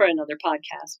that's for another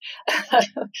podcast.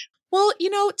 Well,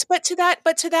 but to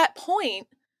that point,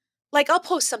 like I'll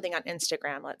post something on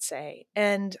Instagram, let's say,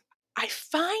 and I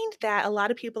find that a lot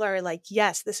of people are like,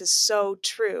 yes, this is so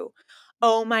true.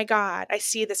 Oh my God, I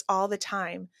see this all the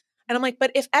time. And I'm like,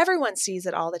 but if everyone sees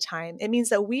it all the time, it means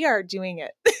that we are doing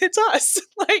it. It's us.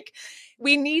 Like,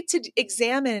 we need to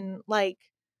examine, like,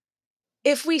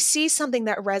 if we see something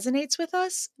that resonates with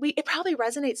us, it probably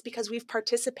resonates because we've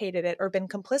participated in it or been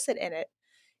complicit in it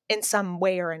in some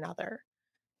way or another.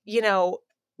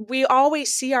 We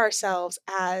always see ourselves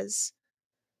as,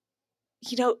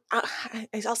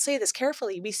 I'll say this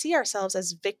carefully. We see ourselves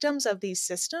as victims of these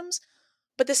systems,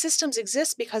 but the systems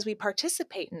exist because we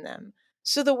participate in them.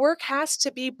 So the work has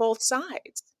to be both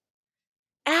sides.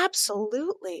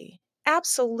 Absolutely.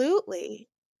 Absolutely.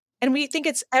 And we think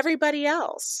it's everybody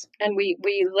else. And we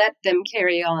let them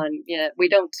carry on. Yeah, we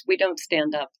don't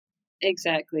stand up.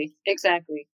 Exactly.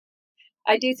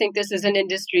 I do think this is an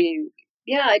industry.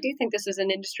 Yeah, I do think this is an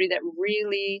industry that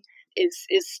really is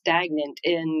stagnant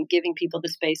in giving people the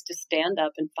space to stand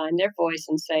up and find their voice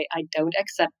and say, I don't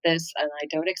accept this and I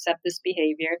don't accept this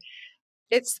behavior.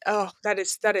 That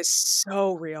is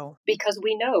so real. Because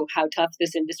we know how tough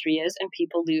this industry is, and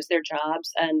people lose their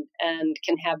jobs and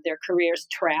can have their careers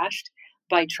trashed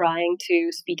by trying to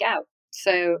speak out.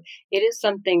 So it is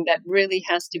something that really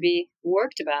has to be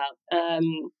worked about.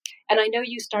 And I know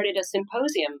you started a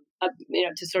symposium,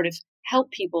 to sort of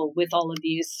help people with all of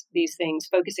these things,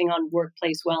 focusing on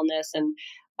workplace wellness. And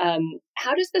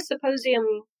how does the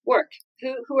symposium work?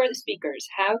 Who are the speakers?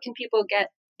 How can people get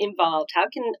involved? How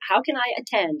can I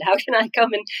attend? How can I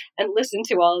come and listen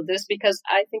to all of this? Because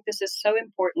I think this is so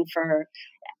important for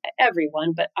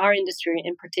everyone, but our industry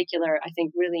in particular, I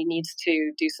think really needs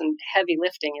to do some heavy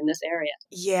lifting in this area.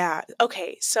 Yeah.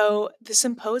 Okay. So the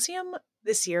symposium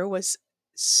this year was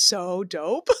so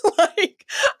dope. Like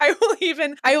I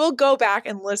will go back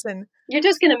and listen. You're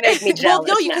just going to make me jealous.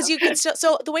 Well, no, because you can still.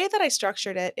 So the way that I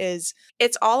structured it is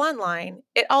it's all online.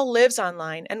 It all lives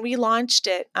online, and we launched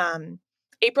it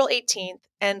April 18th.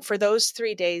 And for those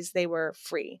 3 days, they were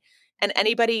free. And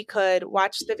anybody could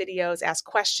watch the videos, ask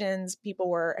questions. People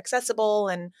were accessible.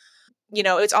 And,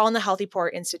 it's all in the Healthy Poor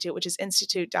Institute, which is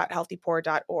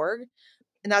institute.healthypoor.org.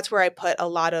 And that's where I put a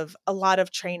lot of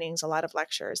trainings, a lot of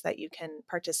lectures that you can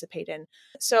participate in.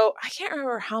 So I can't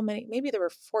remember how many, maybe there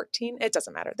were 14. It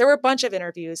doesn't matter. There were a bunch of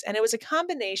interviews, and it was a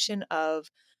combination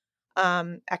of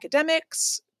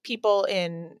academics, people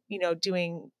in,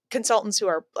 doing consultants who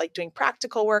are like doing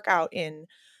practical work out in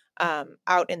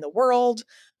the world,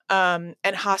 and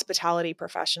hospitality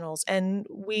professionals. And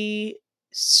we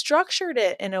structured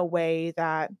it in a way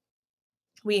that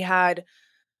we had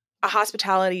a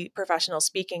hospitality professional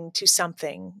speaking to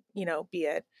something, be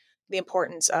it the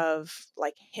importance of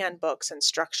like handbooks and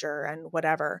structure and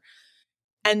whatever.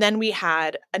 And then we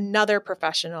had another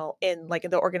professional in like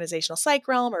the organizational psych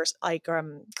realm or like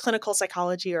clinical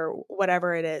psychology or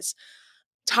whatever it is,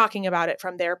 talking about it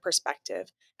from their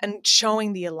perspective and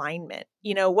showing the alignment.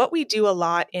 What we do a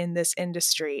lot in this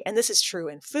industry, and this is true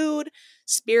in food,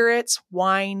 spirits,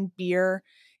 wine, beer,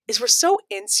 is we're so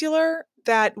insular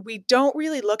that we don't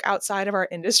really look outside of our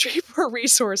industry for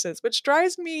resources, which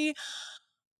drives me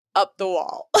up the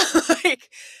wall.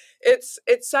 Like it's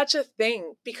such a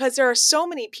thing because there are so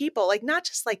many people, like not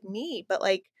just like me, but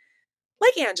like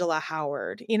Angela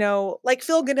Howard, like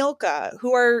Phil Ganilka,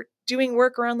 who are doing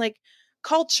work around like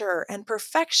culture and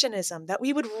perfectionism that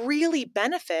we would really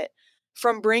benefit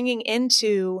from bringing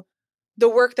into the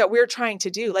work that we're trying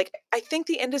to do. Like, I think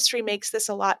the industry makes this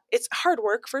it's hard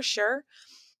work for sure,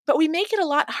 but we make it a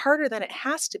lot harder than it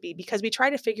has to be because we try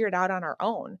to figure it out on our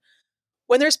own.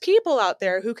 When there's people out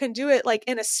there who can do it like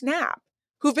in a snap,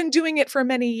 who've been doing it for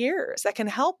many years that can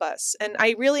help us. And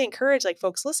I really encourage like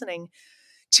folks listening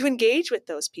to engage with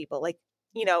those people. Like,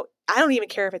 I don't even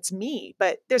care if it's me,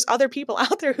 but there's other people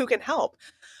out there who can help.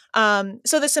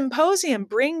 So the symposium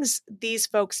brings these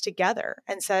folks together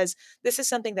and says, this is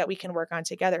something that we can work on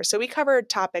together. So we covered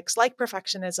topics like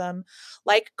perfectionism,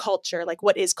 like culture, like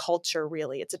what is culture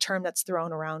really? It's a term that's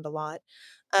thrown around a lot.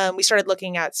 We started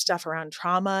looking at stuff around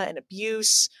trauma and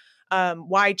abuse,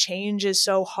 why change is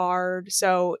so hard.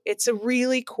 So it's a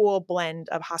really cool blend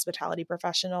of hospitality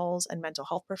professionals and mental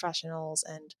health professionals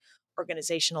and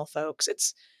organizational folks.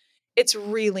 It's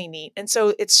really neat. And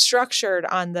so it's structured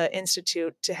on the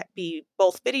Institute to be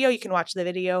both video. You can watch the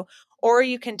video, or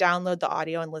you can download the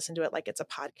audio and listen to it like it's a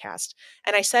podcast.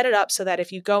 And I set it up so that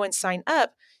if you go and sign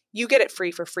up, you get it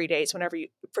free for 3 days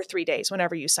for 3 days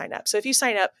whenever you sign up. So if you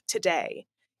sign up today,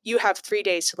 you have 3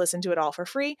 days to listen to it all for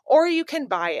free, or you can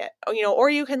buy it, or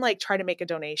you can like try to make a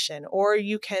donation, or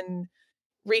you can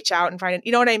reach out and find it.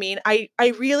 You know what I mean? I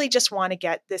really just want to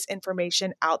get this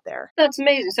information out there. That's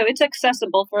amazing. So it's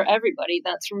accessible for everybody.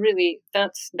 That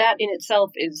in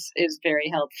itself is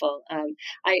very helpful.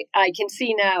 I can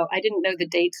see now, I didn't know the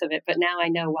dates of it, but now I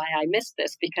know why I missed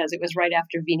this, because it was right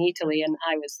after Vinitaly and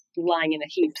I was lying in a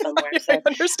heap somewhere. So I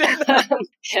understand that.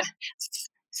 Yeah.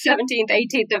 17th,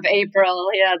 18th of April.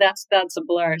 Yeah, that's a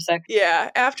blur. So yeah,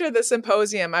 after the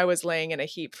symposium, I was laying in a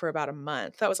heap for about a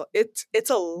month. It's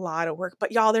a lot of work,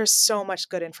 but y'all, there's so much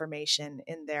good information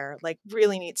in there, like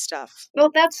really neat stuff.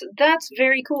 Well, that's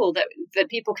very cool that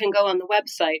people can go on the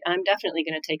website. I'm definitely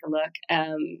going to take a look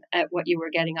at what you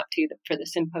were getting up to for the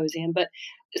symposium. But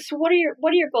so what are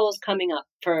your goals coming up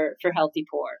for Healthy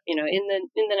Poor? In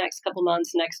the next couple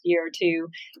months, next year or two?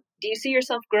 Do you see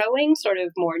yourself growing sort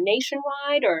of more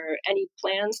nationwide, or any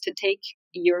plans to take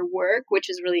your work, which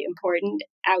is really important,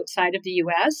 outside of the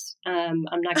U.S.? I'm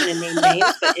not going to name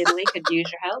names, but Italy could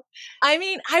use your help. I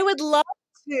mean, I would love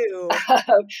to.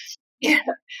 Yeah,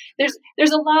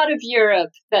 there's a lot of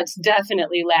Europe that's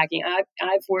definitely lagging.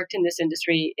 I've worked in this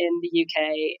industry in the UK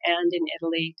and in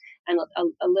Italy, and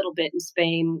a little bit in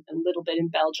Spain, a little bit in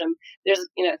Belgium.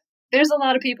 There's a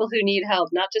lot of people who need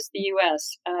help, not just the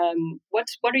US.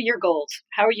 What are your goals?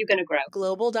 How are you going to grow?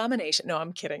 Global domination. No,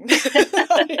 I'm kidding.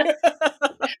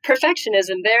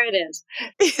 Perfectionism. There it is.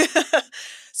 Yeah.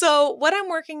 So what I'm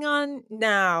working on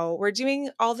now, we're doing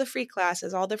all the free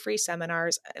classes, all the free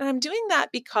seminars. And I'm doing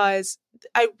that because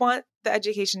I want the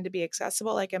education to be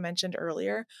accessible, like I mentioned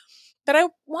earlier. But I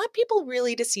want people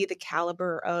really to see the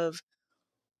caliber of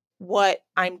what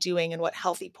I'm doing and what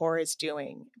Healthy Poor is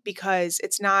doing, because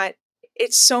it's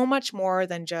so much more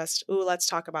than just, let's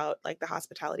talk about like the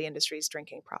hospitality industry's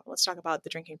drinking problem. Let's talk about the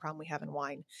drinking problem we have in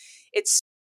wine. It's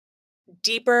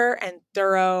deeper and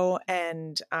thorough,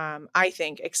 and I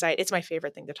think exciting. It's my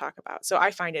favorite thing to talk about. So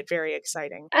I find it very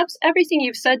exciting. Everything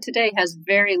you've said today has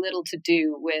very little to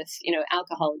do with,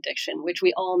 alcohol addiction, which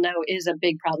we all know is a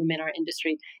big problem in our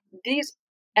industry. These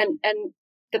and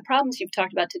the problems you've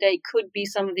talked about today could be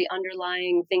some of the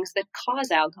underlying things that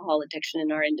cause alcohol addiction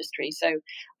in our industry. So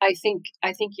I think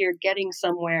you're getting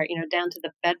somewhere, down to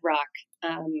the bedrock,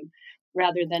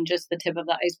 rather than just the tip of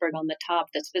the iceberg on the top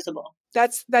that's visible.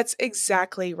 That's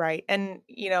exactly right. And,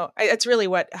 it's really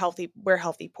where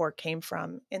Healthy Poor came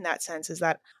from in that sense, is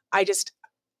that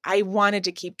I wanted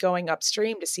to keep going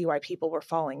upstream to see why people were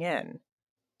falling in,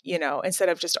 instead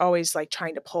of just always like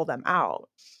trying to pull them out.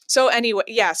 So anyway,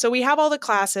 yeah, so we have all the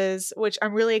classes, which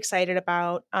I'm really excited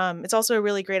about. It's also a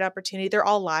really great opportunity. They're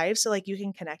all live, so like you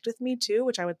can connect with me too,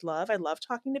 which I would love. I love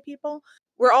talking to people.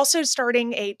 We're also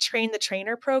starting a Train the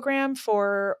Trainer program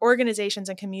for organizations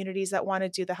and communities that want to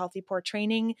do the Healthy Poor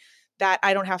training, that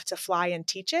I don't have to fly and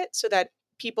teach it, so that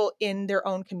people in their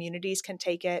own communities can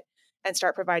take it and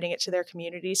start providing it to their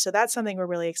communities. So that's something we're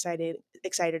really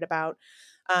excited about,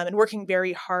 and working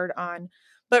very hard on.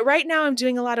 But right now I'm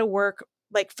doing a lot of work,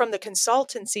 like from the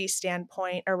consultancy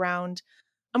standpoint, around,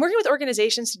 I'm working with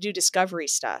organizations to do discovery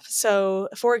stuff. So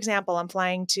for example, I'm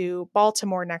flying to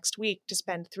Baltimore next week to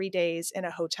spend 3 days in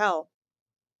a hotel,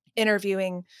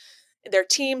 interviewing their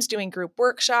teams, doing group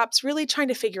workshops, really trying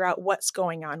to figure out what's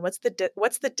going on. What's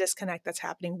the disconnect that's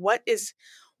happening?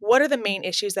 What are the main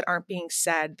issues that aren't being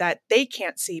said that they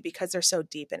can't see because they're so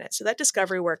deep in it? So that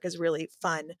discovery work is really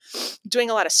fun. Doing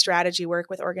a lot of strategy work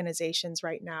with organizations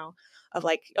right now of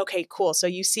like, okay, cool. So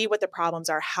you see what the problems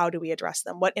are. How do we address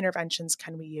them? What interventions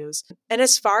can we use? And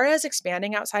as far as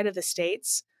expanding outside of the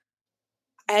States,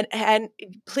 and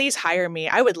please hire me.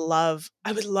 I would love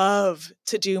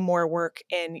to do more work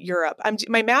in Europe.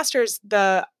 My master's,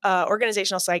 the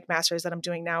organizational psych master's that I'm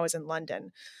doing now, is in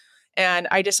London. And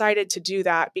I decided to do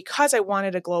that because I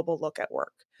wanted a global look at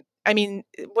work. I mean,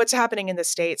 what's happening in the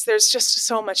States, there's just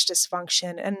so much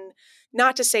dysfunction. And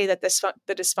not to say that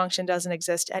the dysfunction doesn't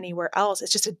exist anywhere else.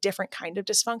 It's just a different kind of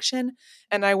dysfunction.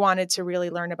 And I wanted to really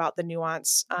learn about the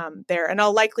nuance there. And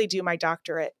I'll likely do my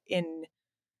doctorate in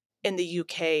the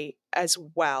UK as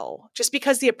well, just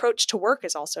because the approach to work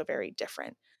is also very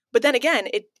different. But then again,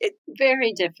 it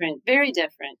very different,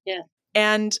 yeah.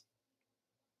 And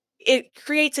it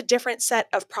creates a different set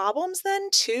of problems then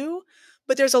too.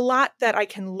 But there's a lot that I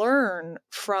can learn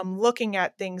from looking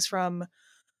at things from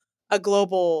a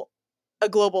global a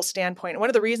global standpoint. One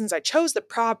of the reasons I chose the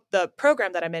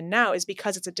program that I'm in now is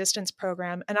because it's a distance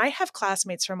program and I have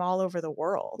classmates from all over the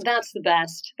world. That's the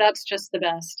best. That's just the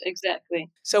best. Exactly.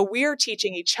 So we're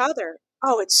teaching each other.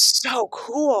 Oh, it's so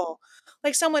cool.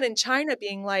 Like someone in China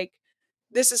being like,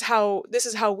 this is how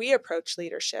we approach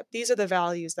leadership. These are the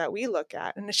values that we look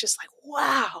at. And it's just like,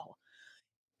 wow.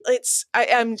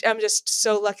 I'm just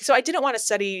so lucky. So I didn't want to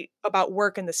study about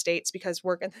work in the States because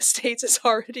work in the States is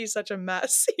already such a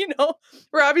mess.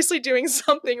 We're obviously doing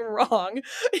something wrong,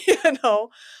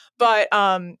 but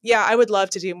I would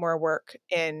love to do more work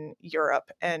in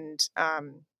Europe. And I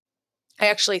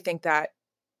actually think that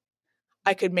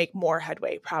I could make more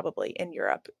headway probably in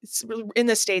Europe. It's in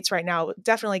the States right now,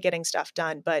 definitely getting stuff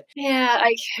done, but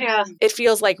it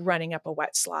feels like running up a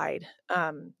wet slide.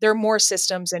 There are more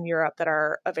systems in Europe that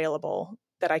are available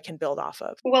that I can build off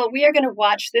of. Well, we are going to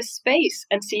watch this space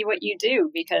and see what you do,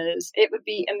 because it would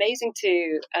be amazing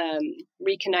to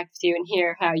reconnect with you and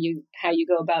hear how you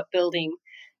go about building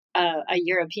a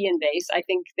European base. I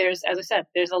think there's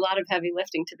a lot of heavy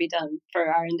lifting to be done for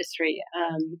our industry.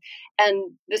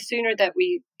 And the sooner that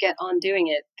we get on doing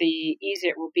it, the easier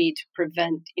it will be to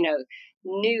prevent,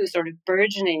 new sort of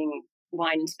burgeoning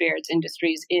wine and spirits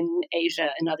industries in Asia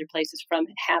and other places from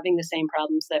having the same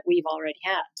problems that we've already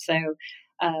had. So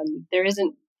there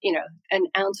isn't, an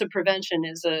ounce of prevention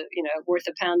is worth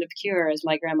a pound of cure, as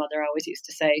my grandmother always used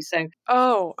to say. So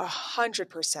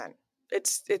 100%.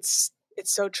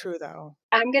 It's so true, though.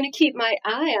 I'm going to keep my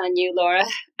eye on you, Laura.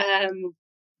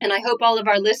 And I hope all of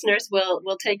our listeners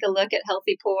will take a look at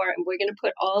Healthy Pour. And we're going to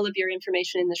put all of your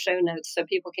information in the show notes so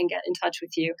people can get in touch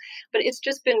with you. But it's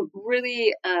just been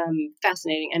really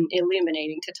fascinating and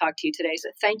illuminating to talk to you today. So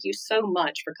thank you so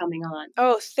much for coming on.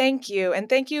 Oh, thank you. And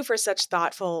thank you for such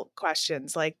thoughtful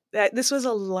questions. Like that, this was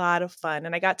a lot of fun.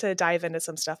 And I got to dive into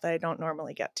some stuff that I don't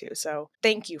normally get to. So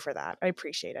thank you for that. I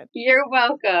appreciate it. You're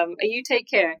welcome. You take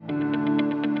care.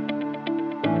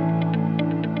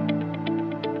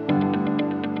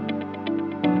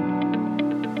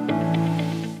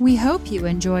 We hope you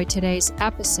enjoyed today's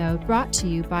episode, brought to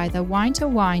you by the Wine to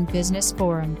Wine Business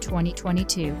Forum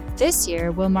 2022. This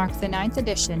year will mark the 9th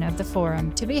edition of the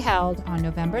forum, to be held on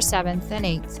November 7th and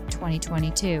 8th,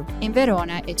 2022, in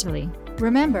Verona, Italy.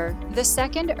 Remember, the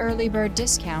second early bird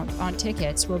discount on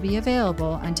tickets will be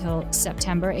available until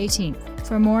September 18th.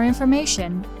 For more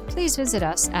information, please visit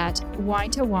us at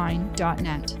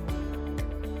winetowine.net.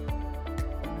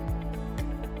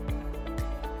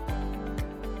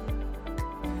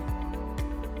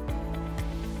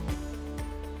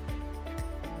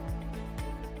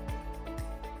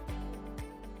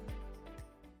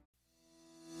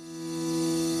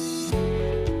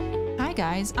 Hi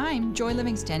guys, I'm Joy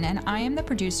Livingston and I am the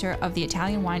producer of the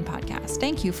Italian Wine Podcast.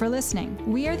 Thank you for listening.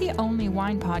 We are the only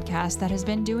wine podcast that has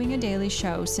been doing a daily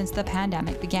show since the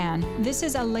pandemic began. This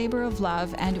is a labor of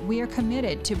love and we are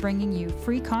committed to bringing you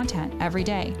free content every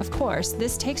day. Of course,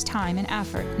 this takes time and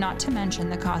effort, not to mention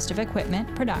the cost of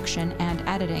equipment, production, and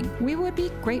editing. We would be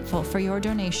grateful for your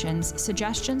donations,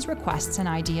 suggestions, requests, and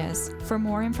ideas. For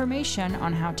more information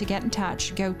on how to get in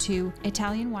touch, go to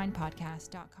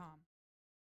ItalianWinePodcast.com.